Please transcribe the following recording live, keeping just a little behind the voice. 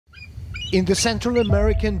In the Central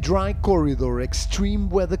American dry corridor, extreme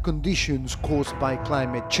weather conditions caused by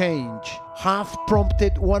climate change have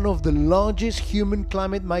prompted one of the largest human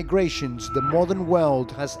climate migrations the modern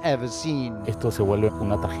world has ever seen. Esto se vuelve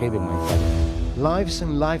una tragedia humanitaria. Lives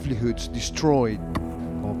and livelihoods destroyed,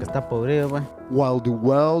 Como que está podrido, pues. while the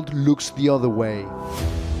world looks the other way.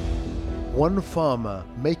 One farmer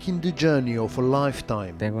making the journey of a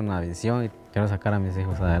lifetime. Tengo una visión y quiero sacar a mis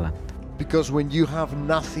hijos adelante. Because when you have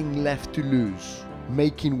nothing left to lose,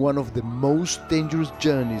 making one of the most dangerous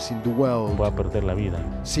journeys in the world Voy a perder la vida.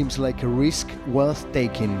 seems like a risk worth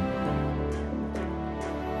taking.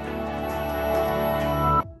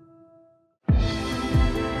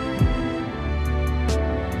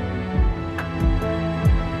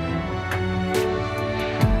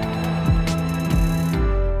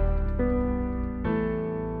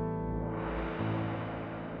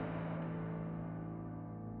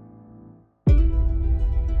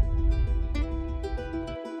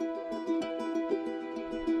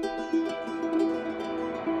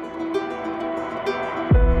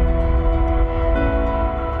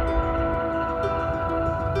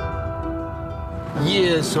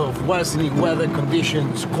 Years of worsening weather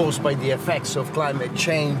conditions caused by the effects of climate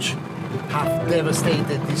change have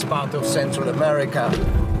devastated this part of Central America,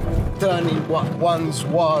 turning what once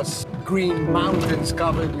was green mountains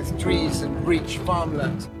covered with trees and rich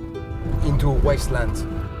farmland into a wasteland.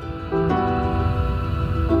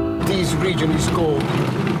 This region is called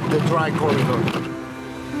the Dry Corridor.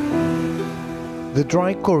 The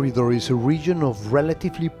Dry Corridor is a region of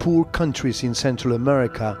relatively poor countries in Central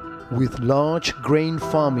America with large grain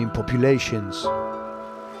farming populations.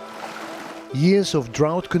 Years of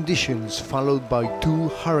drought conditions followed by two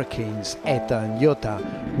hurricanes, Eta and Iota,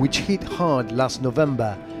 which hit hard last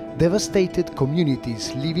November, devastated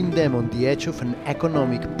communities, leaving them on the edge of an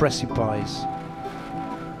economic precipice.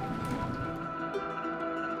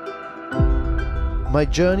 My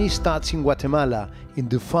journey starts in Guatemala, in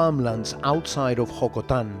the farmlands outside of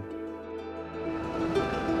Jocotan.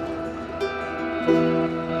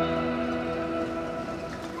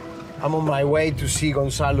 I'm on my way to see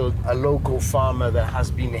Gonzalo, a local farmer that has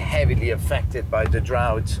been heavily affected by the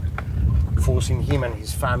drought, forcing him and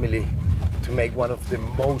his family to make one of the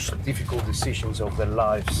most difficult decisions of their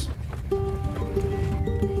lives.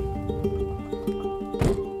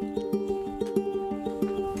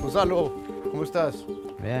 Gonzalo, ¿cómo estás?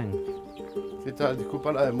 Bien. ¿Qué tal?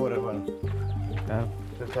 Disculpa la demora, hermano. Claro.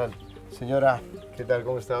 ¿Qué tal? Señora, ¿qué tal?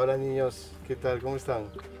 ¿Cómo está? Hola, niños. ¿Qué tal? ¿Cómo están?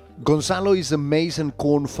 Gonzalo is a maize and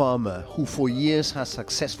corn farmer who for years has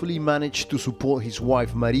successfully managed to support his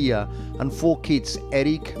wife Maria and four kids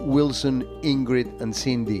Eric, Wilson, Ingrid and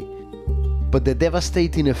Cindy. But the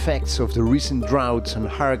devastating effects of the recent droughts and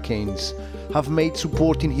hurricanes have made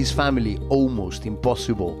supporting his family almost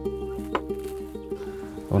impossible.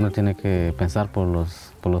 Uno tiene que pensar por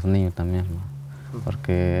los niños también, ¿no?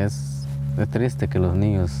 Porque es triste que los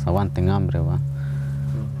niños aguanten hambre, ¿va?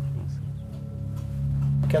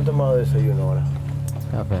 ¿Qué han tomado de desayuno ahora?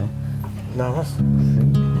 Café. ¿Nada más? Sí.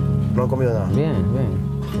 ¿No han comido nada? Bien, bien.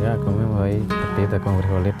 Ya comimos ahí tortillita con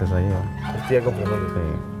frijolitos ahí, ¿va? Tortilla con frijoles. Sí.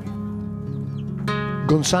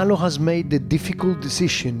 Gonzalo has made the difficult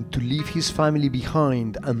decision to leave his family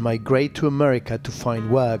behind and migrate to America to find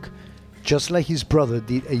work, just like his brother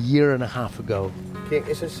did a year and a half ago.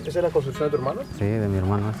 ¿Esa es la construcción de tu hermano? Sí, de mi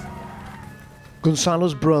hermano.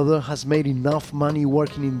 Gonzalo's brother has made enough money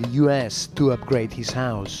working in the US to upgrade his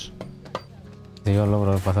house. Si yo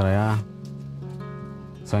logro pasar allá,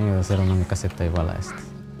 sueño de hacer una caseta igual a esta.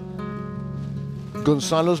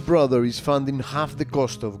 Gonzalo's brother is funding half the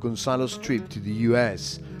cost of Gonzalo's trip to the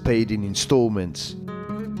US, paid in installments.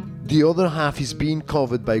 The other half is being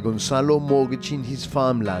covered by Gonzalo mortgaging his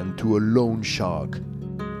farmland to a loan shark.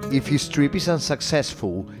 If his trip is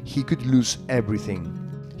unsuccessful, he could lose everything.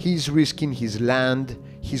 He is risking his land,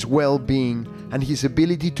 his well-being, and his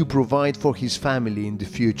ability to provide for his family in the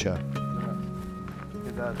future.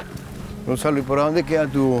 ¿Qué tal? Gonzalo, ¿y por dónde queda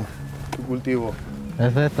tu cultivo?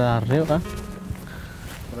 Ese está arriba.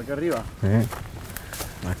 ¿Por acá arriba?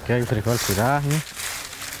 Sí. Aquí hay frijol tiraje.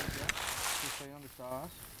 ¿Dónde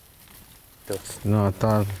estabas? No,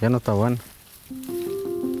 ya no está bueno.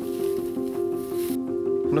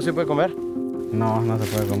 ¿No se puede comer? No, no se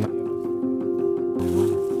puede comer.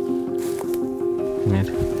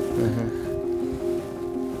 Mira.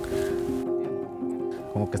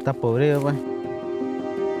 Como que está podrido, pues.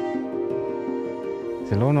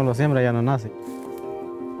 Si uno lo siembra ya no nace.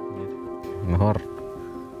 Mejor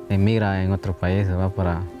emigra en otro país, va,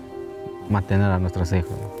 para mantener a nuestros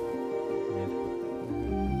hijos.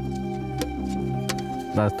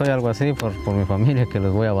 Estoy algo así por mi familia, que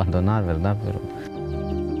los voy a abandonar, ¿verdad? Pero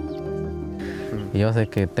yo sé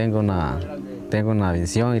que tengo una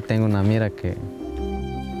visión y tengo una mira que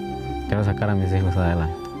quiero sacar a mis hijos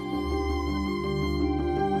adelante.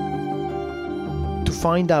 To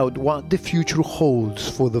find out what the future holds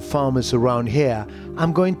for the farmers around here,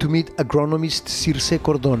 I'm going to meet agronomist Circe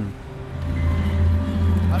Cordón.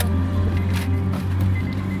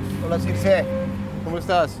 Hola Circe, ¿cómo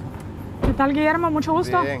estás? ¿Qué tal, Guillermo? Mucho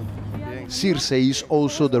gusto. Bien. Circe is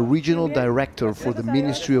also the regional director for the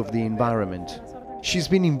Ministry of the Environment. She's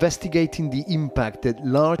been investigating the impact that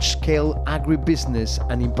large-scale agribusiness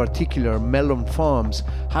and in particular melon farms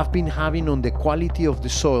have been having on the quality of the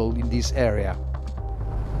soil in this area.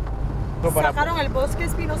 Sacaron el bosque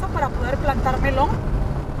espinoso para poder plantar melón.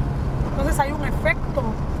 Entonces hay un efecto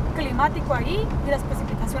climático ahí y las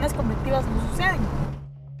precipitaciones convectivas no suceden.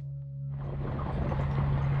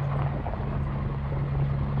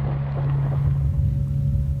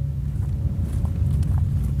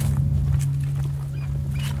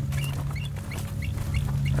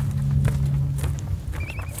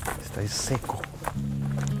 Está seco.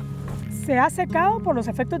 Se ha secado por los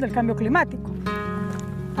efectos del cambio climático.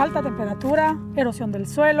 Alta temperatura, erosión del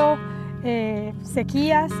suelo,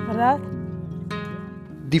 sequías, ¿verdad?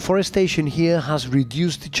 Deforestation here has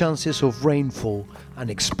reduced the chances of rainfall and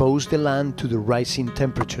exposed the land to the rising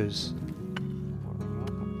temperatures.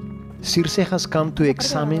 Circe has come to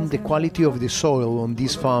examine the quality of the soil on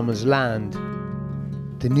this farmer's land.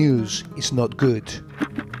 The news is not good.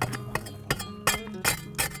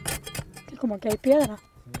 Como que hay piedra.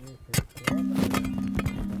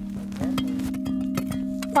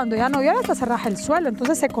 Cuando ya no llueve, hasta se raja el suelo,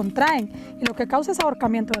 entonces se contraen y lo que causa es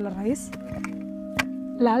ahorcamiento de la raíz.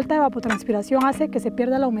 La alta evapotranspiración hace que se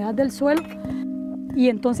pierda la humedad del suelo y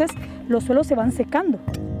entonces los suelos se van secando.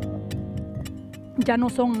 Ya no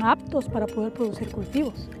son aptos para poder producir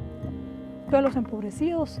cultivos. Suelos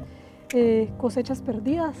empobrecidos, cosechas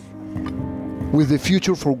perdidas. With the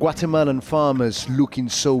future for Guatemalan farmers looking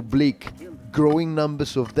so bleak, growing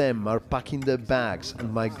numbers of them are packing their bags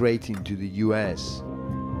and migrating to the US.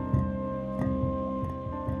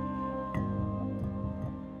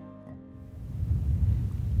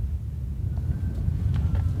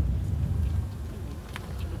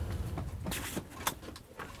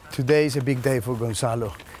 Today is a big day for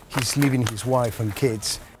Gonzalo. He's leaving his wife and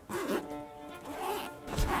kids.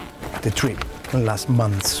 The trip can last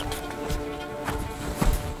months.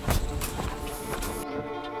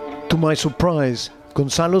 To my surprise,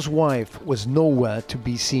 Gonzalo's wife was nowhere to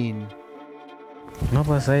be seen. No,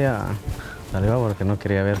 pues ella salió porque no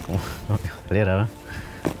quería ver cómo saliera, ¿verdad?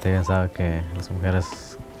 Ella pensaba que las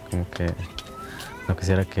mujeres como que no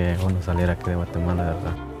quisiera que uno saliera aquí de Guatemala,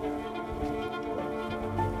 ¿verdad?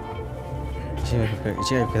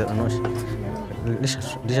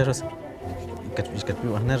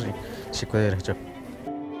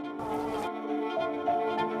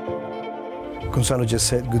 Gonzalo just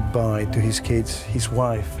said goodbye to his kids. His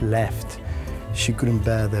wife left. She couldn't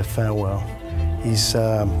bear their farewell. He's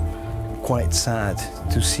quite sad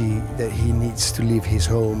to see that he needs to leave his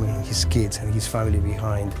home and his kids and his family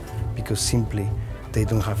behind because simply they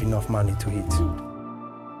don't have enough money to eat.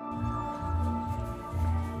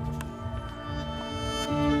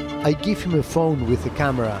 I give him a phone with a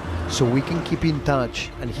camera so we can keep in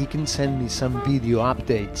touch and he can send me some video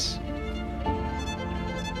updates.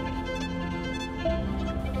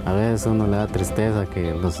 A veces uno le da tristeza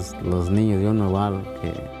que los niños de uno igual,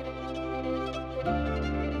 que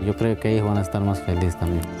yo creo que ellos van a estar más felices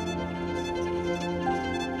también.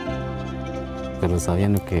 Pero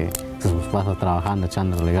sabiendo que sus papás están trabajando,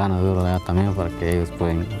 echándole ganas duro allá también para que ellos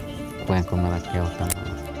pueden comer aquí a Guatemala.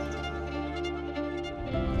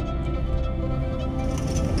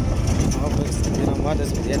 No, pues aquí nomás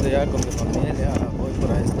despidiendo ya con mi familia, voy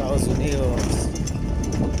para Estados Unidos.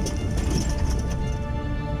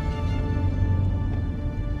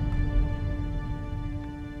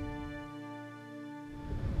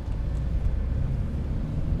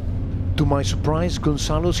 To my surprise,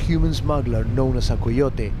 Gonzalo's human smuggler, known as a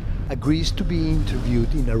coyote, agrees to be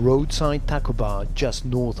interviewed in a roadside taco bar just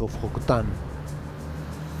north of Jocotán.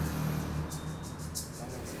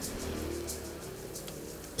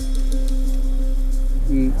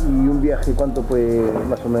 ¿Y un viaje cuánto puede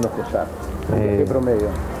más o menos costar? ¿Qué promedio?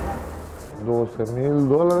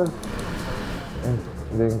 $12,000.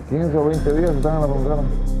 De 15 o 20 días están en la frontera.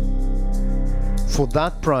 For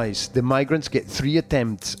that price, the migrants get 3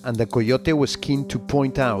 attempts and the coyote was keen to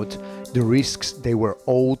point out the risks they were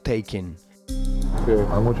all taking. Sí.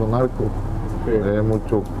 Hay mucho narco, sí.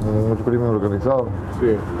 Mucho crimen organizado,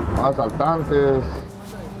 sí. Asaltantes,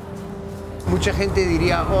 Mucha gente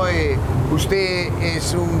diría, oye, usted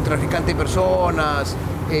es un traficante de personas,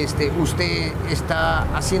 usted está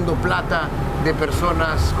haciendo plata de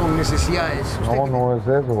personas con necesidades. No, no es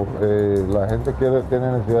eso. La gente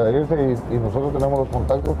tiene necesidad de irse y nosotros tenemos los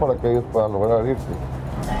contactos para que ellos puedan lograr irse.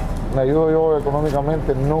 Me ayudo yo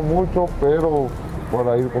económicamente, no mucho, pero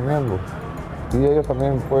para ir comiendo. Y ellos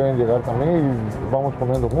también pueden llegar también y vamos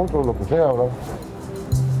comiendo juntos, lo que sea, ¿verdad?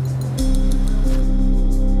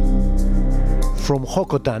 From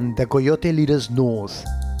Hokotan, the coyote led us north.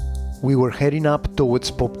 We were heading up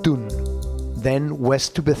towards Poptun, then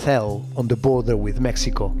west to Bethel on the border with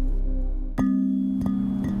Mexico.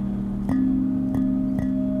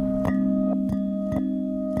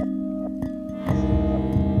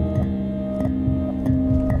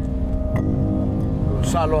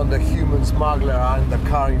 Gonzalo and the human smuggler are in the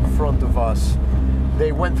car in front of us.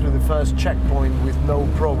 They went through the first checkpoint with no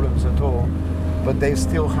problems at all, but they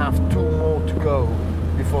still have 2 more to go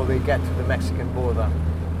before they get to the Mexican border.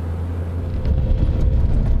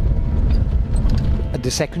 At the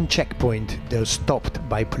second checkpoint, they're stopped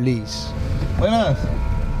by police. Buenas.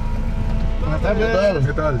 Buenas tardes.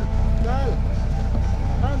 ¿Qué tal?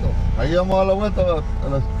 Ahí vamos a dar la vuelta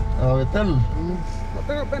a Betel. No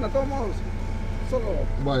tengo pena, todos solo.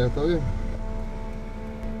 Vaya, está bien.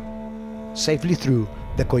 Safely through,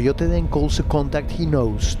 the coyote then calls a contact he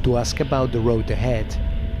knows to ask about the road ahead.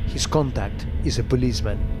 His contact is a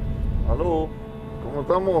policeman. Aló, ¿cómo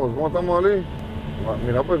estamos? ¿Cómo estamos, Ali?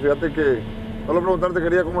 Mira, pues fíjate que solo preguntarte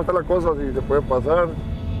quería cómo está la cosa, si se puede pasar.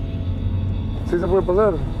 ¿Sí se puede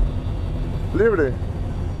pasar? ¿Libre?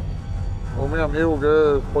 O mi amigo que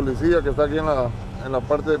es policía, que está aquí en la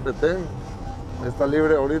parte de Petén, está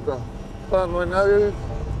libre ahorita. No hay nadie.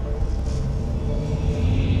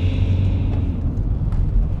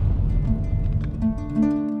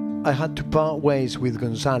 I had to part ways with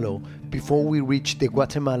Gonzalo before we reached the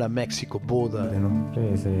Guatemala-Mexico border.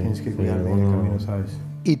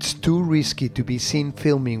 It's too risky to be seen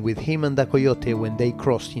filming with him and the coyote when they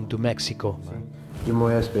crossed into Mexico. Yo me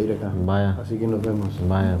voy a despedir acá. Vaya. Así que nos vemos.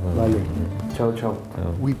 Vaya, pues. Vale. Chao, chao.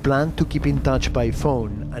 We plan to keep in touch by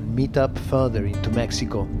phone and meet up further into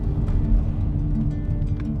Mexico.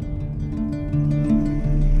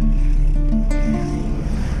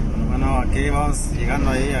 Bueno, aquí vamos llegando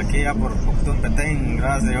ahí, aquí ya por Poptun, Petén,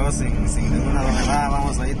 gracias a Dios, sin ninguna novedad,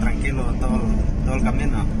 vamos ahí tranquilos todo el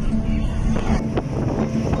camino.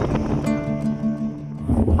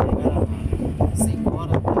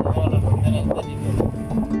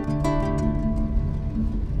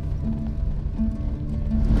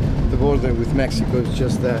 The border with Mexico is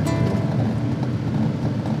just there.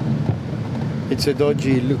 It's a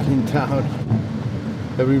dodgy looking town.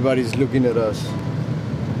 Everybody's looking at us,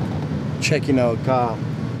 checking our car.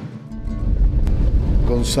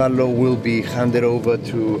 Gonzalo will be handed over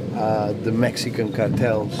to the Mexican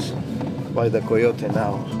cartels by the coyote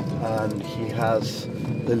now, and he has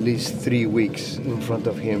at least 3 weeks in front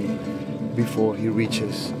of him before he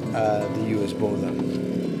reaches the US border.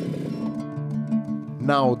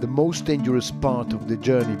 Now the most dangerous part of the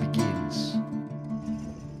journey begins.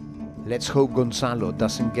 Let's hope Gonzalo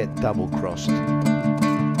doesn't get double-crossed.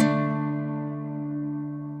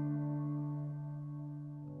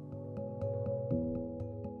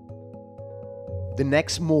 The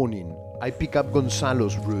next morning, I pick up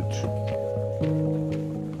Gonzalo's route.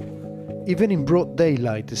 Even in broad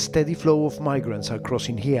daylight, a steady flow of migrants are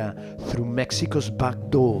crossing here through Mexico's back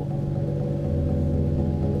door.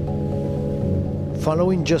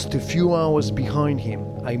 Following just a few hours behind him,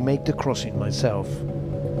 I make the crossing myself.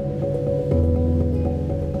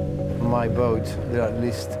 On my boat, there are at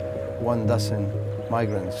least 12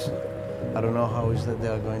 migrants. I don't know how is that they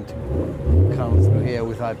are going to come through here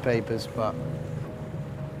without papers, but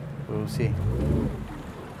we'll see.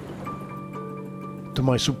 To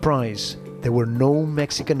my surprise, there were no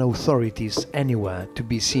Mexican authorities anywhere to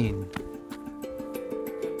be seen.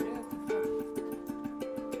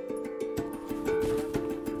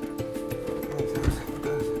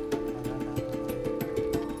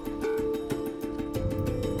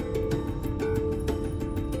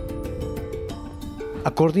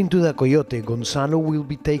 According to the coyote, Gonzalo will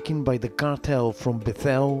be taken by the cartel from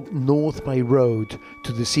Bethel north by road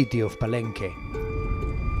to the city of Palenque.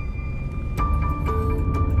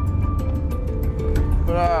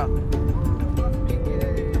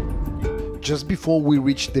 Just before we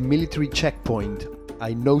reach the military checkpoint,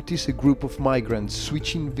 I notice a group of migrants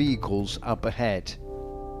switching vehicles up ahead.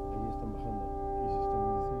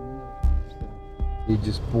 They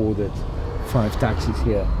just boarded 5 taxis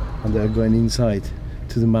here and they're going inside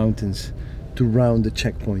to the mountains to round the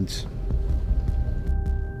checkpoints.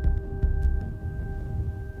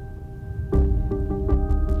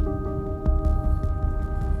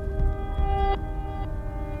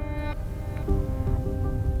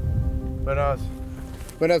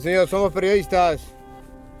 Bueno, señor, somos periodistas.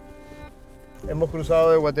 Hemos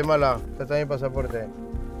cruzado de Guatemala. Está en mi pasaporte.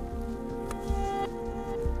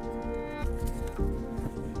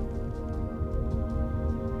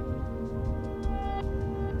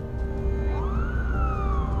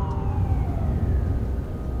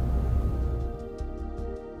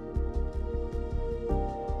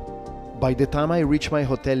 By the time I reached my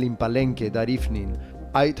hotel in Palenque that evening,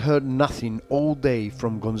 I'd heard nothing all day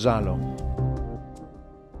from Gonzalo.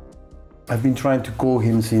 I've been trying to call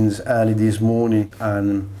him since early this morning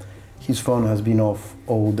and his phone has been off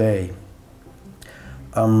all day.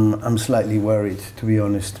 I'm slightly worried, to be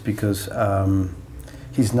honest, because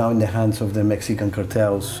he's now in the hands of the Mexican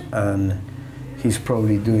cartels and he's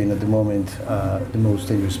probably doing at the moment the most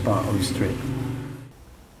dangerous part on the street.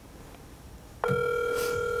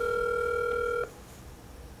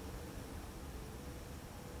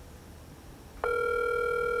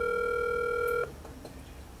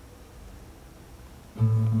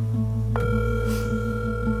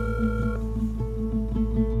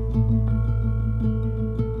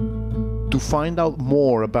 To find out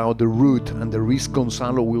more about the route and the risk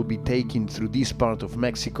Gonzalo will be taking through this part of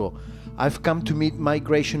Mexico, I've come to meet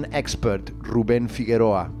migration expert Rubén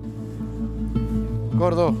Figueroa.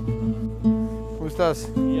 Gordo, ¿cómo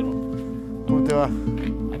estás? Guillermo, ¿Cómo te va?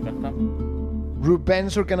 acá estamos.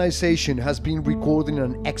 Rubén's organization has been recording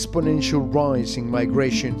an exponential rise in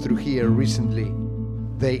migration through here recently.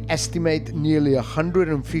 They estimate nearly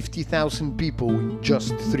 150,000 people in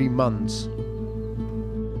just 3 months.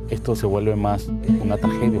 Esto se vuelve más una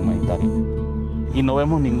tragedia humanitaria. Y no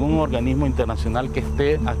vemos ningún organismo internacional que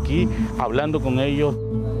esté aquí hablando con ellos.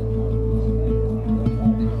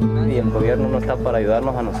 Y el gobierno no está para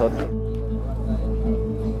ayudarnos a nosotros.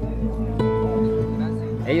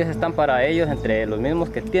 Ellos están para ellos, entre los mismos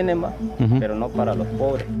que tienen, pero no para los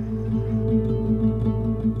pobres.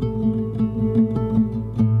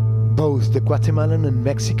 Both the Guatemalan and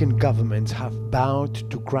Mexican governments have vowed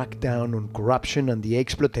to crack down on corruption and the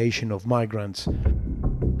exploitation of migrants.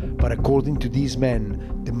 But according to these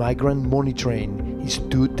men, the migrant money train is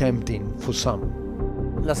too tempting for some.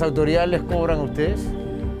 ¿Las autoridades les cobran a ustedes?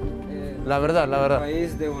 La verdad, la verdad. En el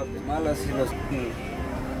país de Guatemala, si los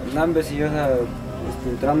Nambes y yo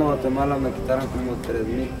entrando a Guatemala me quitaron como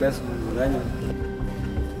 3,000 pesos al año.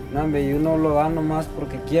 Nambe, y uno lo da nomás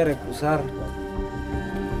porque quiere cruzar.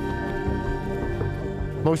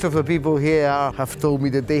 Most of the people here have told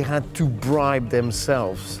me that they had to bribe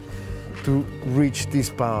themselves to reach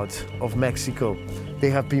this part of Mexico.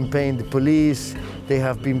 They have been paying the police, they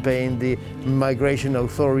have been paying the migration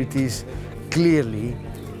authorities. Clearly,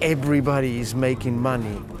 everybody is making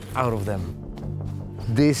money out of them.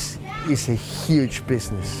 This is a huge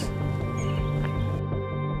business.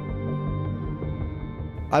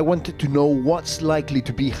 I wanted to know what's likely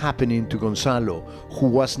to be happening to Gonzalo, who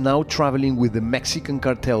was now traveling with the Mexican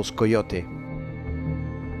cartel's Coyote.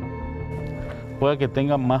 Puede que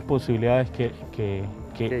tenga más posibilidades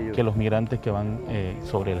que los migrantes que van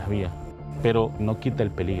sobre las vías, pero no quita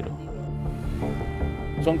el peligro.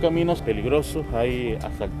 Son caminos peligrosos, hay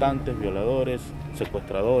asaltantes, violadores,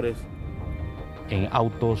 secuestradores, en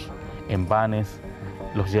autos, en vanes,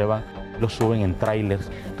 los llevan, los suben en trailers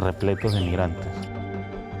repletos de migrantes.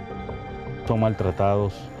 Son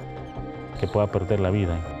maltratados, que pueda perder la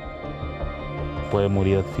vida. Puede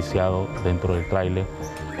morir asfixiado dentro del tráiler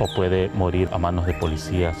o puede morir a manos de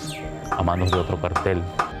policías, a manos de otro cartel.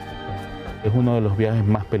 Es uno de los viajes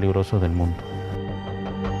más peligrosos del mundo.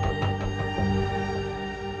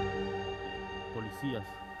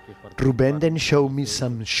 Rubén then showed me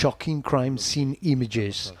some shocking crime scene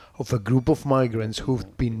images of a group of migrants who've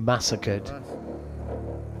been massacred.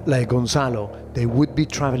 Like Gonzalo, they would be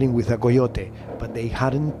traveling with a coyote, but they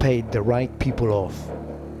hadn't paid the right people off.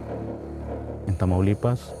 En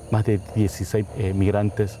Tamaulipas, más de 16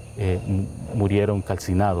 migrantes murieron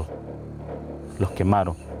calcinados, los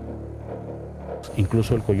quemaron.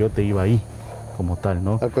 Incluso el coyote iba ahí, como tal,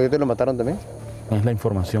 ¿no? ¿Al coyote lo mataron también? Es la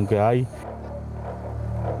información que hay.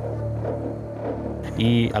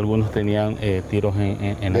 Y algunos tenían tiros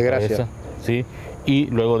en la cabeza, ¿sí? Y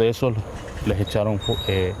luego de eso les echaron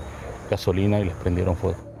gasolina y les prendieron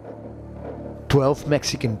fuego. 12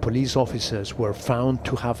 Mexican police officers were found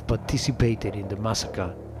to have participated in the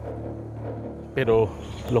massacre. Pero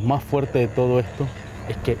lo más fuerte de todo esto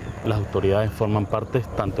es que las autoridades forman parte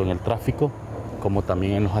tanto en el tráfico como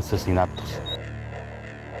también en los asesinatos.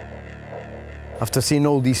 After seeing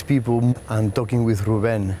all these people and talking with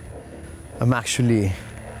Rubén, I'm actually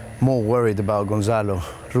more worried about Gonzalo.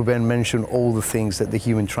 Rubén mentioned all the things that the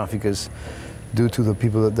human traffickers do to the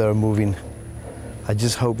people that they're moving. I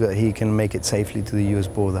just hope that he can make it safely to the US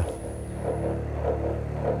border.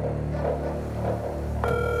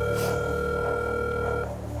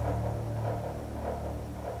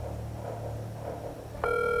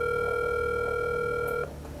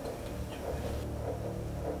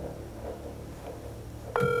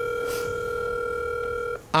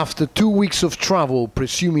 After 2 weeks of travel,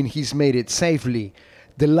 presuming he's made it safely,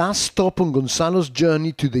 the last stop on Gonzalo's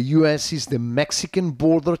journey to the US is the Mexican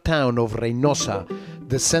border town of Reynosa,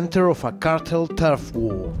 the center of a cartel turf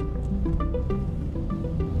war.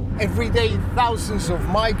 Every day, thousands of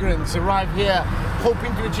migrants arrive here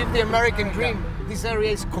hoping to achieve the American dream. This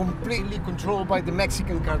area is completely controlled by the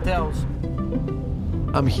Mexican cartels.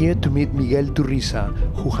 I'm here to meet Miguel Turriza,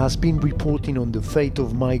 who has been reporting on the fate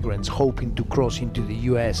of migrants hoping to cross into the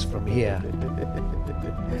US from here.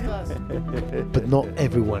 But not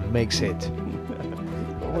everyone makes it.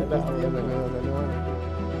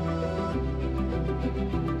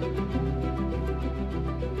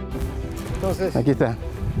 Entonces, aquí está.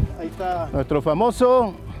 Ahí está nuestro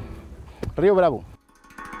famoso Río Bravo.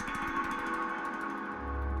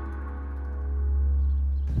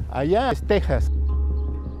 Allá es Texas.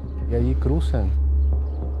 Y allí cruzan.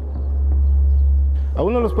 A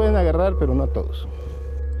uno los pueden agarrar, pero no a todos.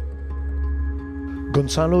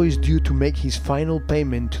 Gonzalo is due to make his final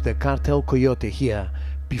payment to the cartel coyote here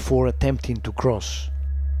before attempting to cross.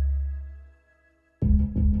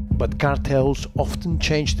 But cartels often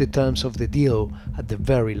change the terms of the deal at the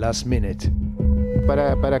very last minute.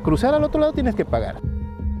 Para cruzar al otro lado tienes que pagar.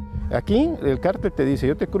 Aquí el cártel te dice,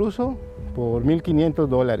 yo te cruzo por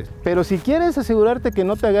 $1,500. Pero si quieres asegurarte que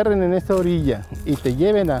no te agarren en esta orilla y te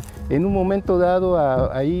lleven en un momento dado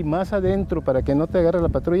ahí más adentro para que no te agarre la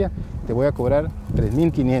patrulla, te voy a cobrar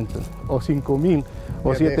 $3,500 o $5,000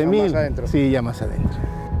 o $7,000. Sí, ya más adentro.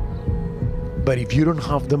 But if you don't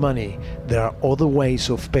have the money, there are other ways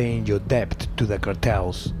of paying your debt to the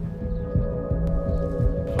cartels.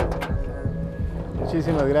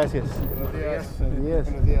 Muchísimas gracias. Buenos días. Buenos días.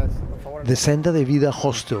 Buenos días. The Senda de Vida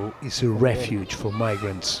hostel is a refuge for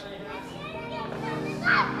migrants.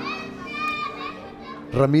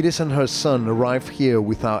 Ramirez and her son arrived here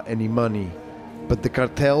without any money, but the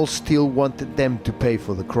cartels still wanted them to pay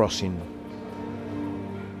for the crossing.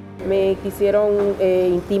 Me quisieron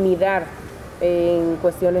intimidar en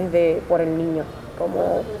cuestiones por el niño,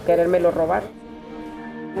 como querérmelo robar.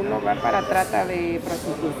 Un hogar para trata de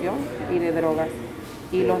prostitución y de drogas,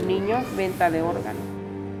 y los niños venta de órganos.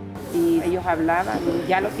 Y ellos hablaban,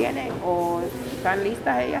 ya lo tienen o están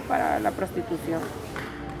listas ellas para la prostitución.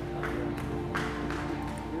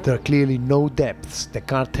 There are clearly no depths the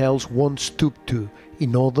cartels won't stoop to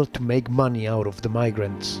in order to make money out of the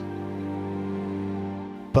migrants.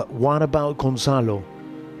 But what about Gonzalo?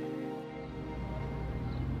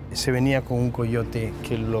 Se venía con un coyote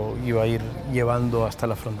que lo iba a ir llevando hasta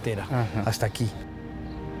la frontera, hasta aquí.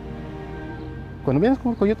 Cuando vienes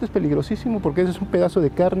con un coyote es peligrosísimo porque ese es un pedazo de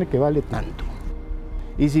carne que vale tanto.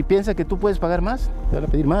 Y si piensas que tú puedes pagar más, te van a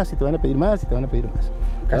pedir más, y te van a pedir más, y te van a pedir más.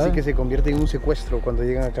 Casi que se convierte en un secuestro cuando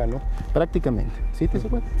llegan acá, ¿no? Prácticamente, sí, te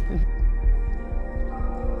secuestran.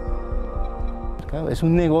 Es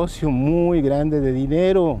un negocio muy grande de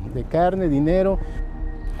dinero, de carne, dinero.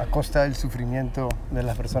 A costa del sufrimiento de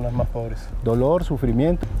las personas más pobres. Dolor,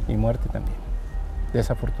 sufrimiento y muerte también,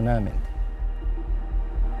 desafortunadamente.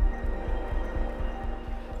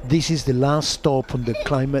 This is the last stop on the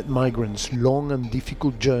climate migrants' long and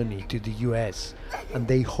difficult journey to the US, and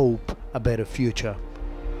they hope a better future.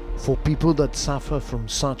 For people that suffer from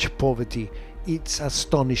such poverty, it's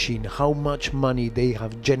astonishing how much money they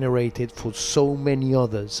have generated for so many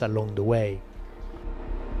others along the way.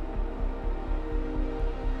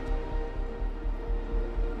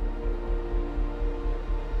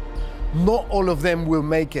 Not all of them will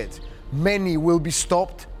make it. Many will be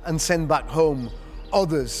stopped and sent back home.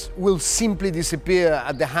 Others will simply disappear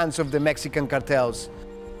at the hands of the Mexican cartels.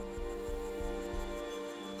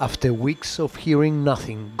 After weeks of hearing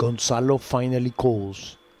nothing, Gonzalo finally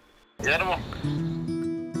calls. Guillermo.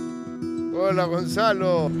 Hola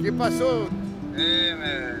Gonzalo, ¿qué pasó? Me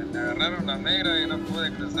agarraron la negra y no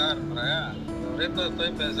pude cruzar por allá. Ahorita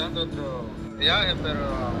estoy pensando otro viaje, pero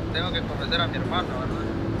tengo que convencer a mi hermano, ¿verdad?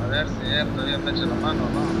 A ver si él todavía me echa la mano o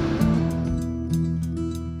no.